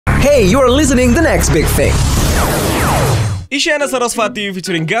Hey, you are listening the next big thing. Isyana Sarasvati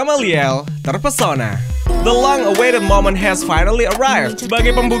featuring Gamaliel, Terpesona. The long-awaited moment has finally arrived.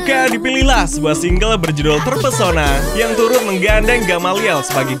 Sebagai pembuka, dipilihlah sebuah single berjudul Terpesona yang turut menggandeng Gamaliel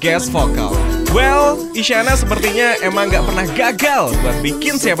sebagai guest vokal. Well, Isyana sepertinya emang gak pernah gagal buat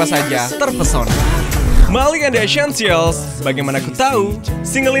bikin siapa saja terpesona. Maliq and the Essentials, Bagaimana Ku Tahu,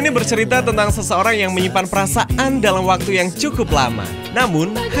 single ini bercerita tentang seseorang yang menyimpan perasaan dalam waktu yang cukup lama,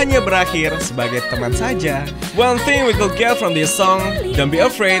 namun hanya berakhir sebagai teman saja. One thing we could get from this song, don't be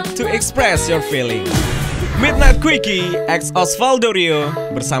afraid to express your feeling. Midnight Quickie x Osvaldorio,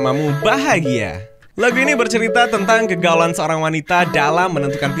 Bersamamu Bahagia. Lagu ini bercerita tentang kegaulan seorang wanita dalam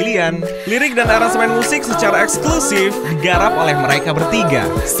menentukan pilihan. Lirik dan aransemen musik secara eksklusif digarap oleh mereka bertiga.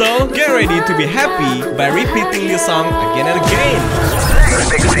 So, get ready to be happy by repeating this song again and again.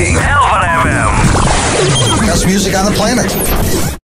 Mixing Elfriend FM. Best music on the planet.